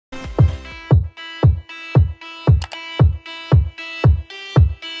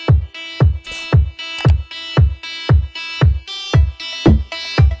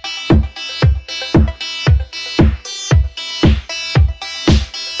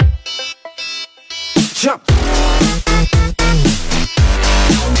Jump.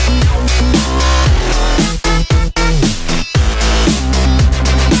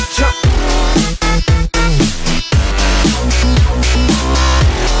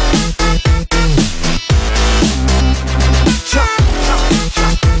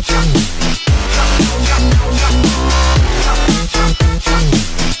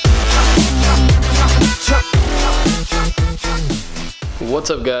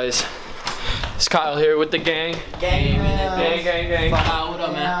 What's up, guys? It's Kyle here with the gang. Gang. What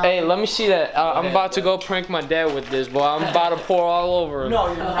up, man? Hey, let me see that. I'm about to go prank my dad with this, boy. I'm about to pour all over him. No,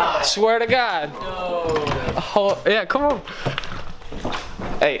 you're not. Swear to God. No. Oh, yeah, come on.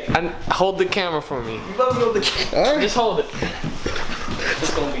 Hey, hold the camera for me. You better hold the camera. Just hold it.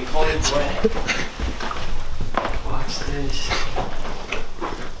 It's gonna be funny, boy. Watch this.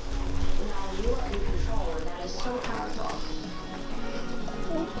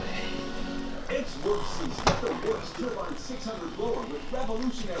 It's work season. Get the worst turbine 600 blower with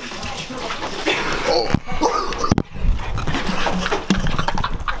revolutionary power turbines.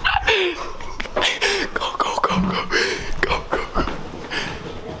 Go.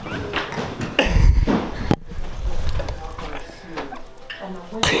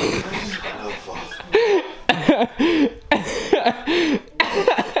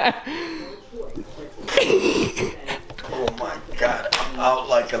 Oh my God, I'm out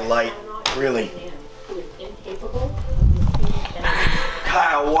like a light, really.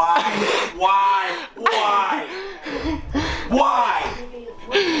 Kyle, why?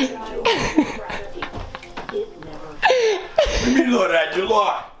 Let me look at you,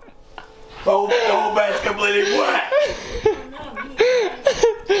 look. The whole bed's completely wet.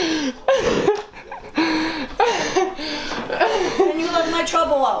 And you left my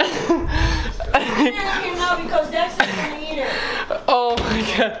trouble out. I'm here now because that's the eater. Oh my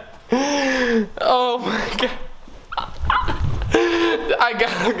God. Oh my God. I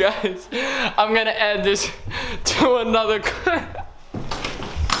got it, guys. I'm gonna add this to another clip.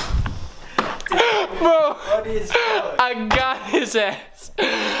 Bro, I got his ass.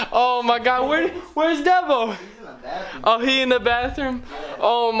 Oh my God, where's Devo? Oh, he in the bathroom?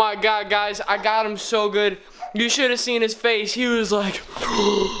 Oh my God, guys, I got him so good. You should have seen his face. He was like,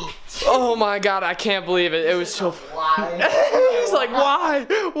 oh my God, I can't believe it. It was so. He's like, why?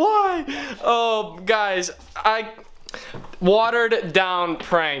 Oh, guys, watered down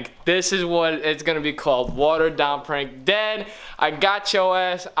prank. This is what it's gonna be called. Watered down prank. Dad, I got your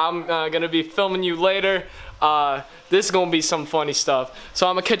ass. I'm gonna be filming you later. This is gonna be some funny stuff. So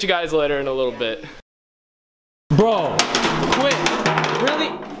I'm gonna catch you guys later in a little bit. Bro, quit.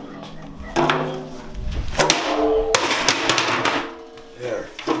 Really? There.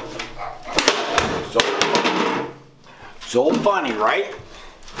 So funny, right?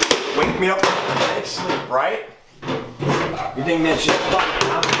 Wake me up from dead sleep, right? You think that shit's funny,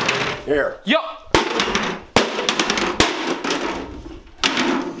 huh? Here. Yup.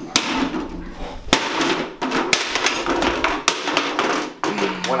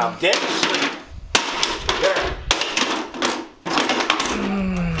 When I'm dead asleep.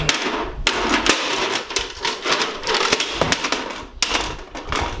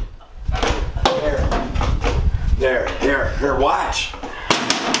 There. Here, watch.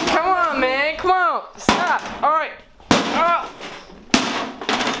 Come on, man. Come on. Stop. All right.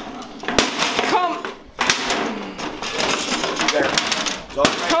 Come. There.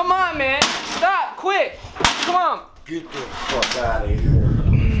 Come on, man. Stop. Quick. Come on. Get the fuck out of here.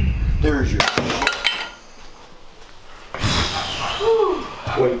 There's your shit.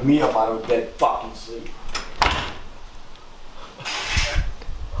 Wake me up out of dead fucking sleep.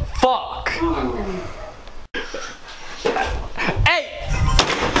 Fuck. Hey.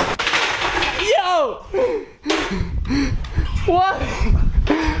 Yo. What?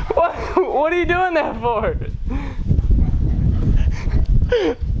 What are you doing that for?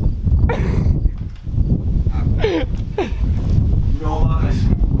 You know about this?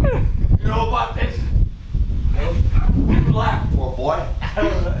 You know about this? What are you laughing for, boy?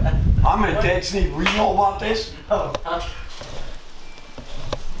 I'm in dead sleep. You know about this?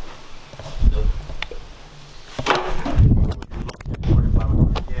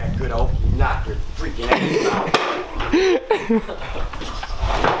 Yeah, good. I hope you knock your freaking ass out.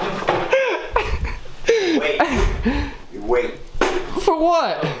 Wait. For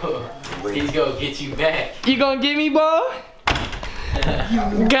what? Wait. He's gonna get you back. You gonna get me, boy?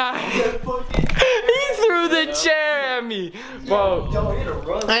 God. He's threw the chair at me, bro.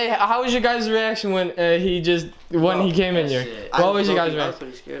 Hey, how was your guys' reaction when he came in here? What was your guys' reaction? I was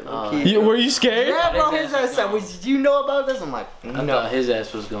pretty scared. Were you scared? Yeah, bro. His ass said, "Did you know about this?" I'm like, I thought his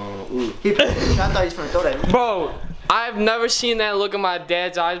ass was going, ooh. I thought he was gonna throw that. Bro, I've never seen that look in my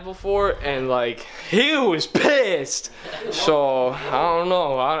dad's eyes before, and like, he was pissed. So, I don't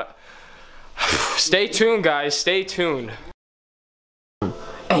know. Stay tuned, guys. Stay tuned.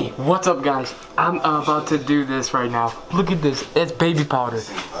 Hey, what's up, guys? I'm about to do this right now. Look at this. It's baby powder.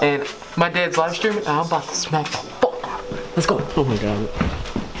 And my dad's live streaming, and I'm about to smack the fuck out of it. Let's go. Oh my god.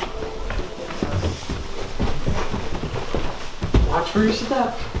 Watch for your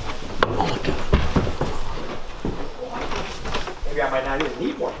step. Oh my god. Maybe I might not even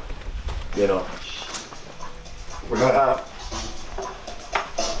need one. You know.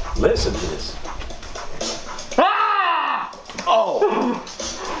 Listen to this. Ah! Oh!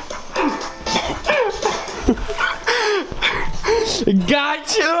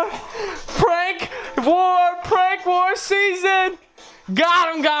 Gotcha! Prank war season!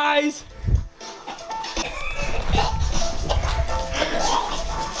 Got him, guys!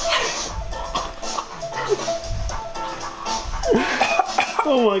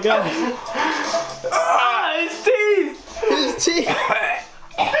 Oh my god. Ah, his teeth! His teeth.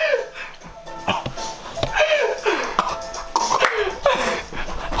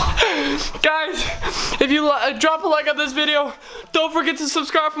 Guys, if you drop a like on this video, don't forget to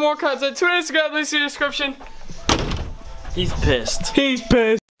subscribe for more content. Tune in, Instagram, links in the description. He's pissed. He's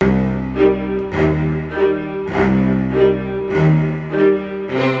pissed.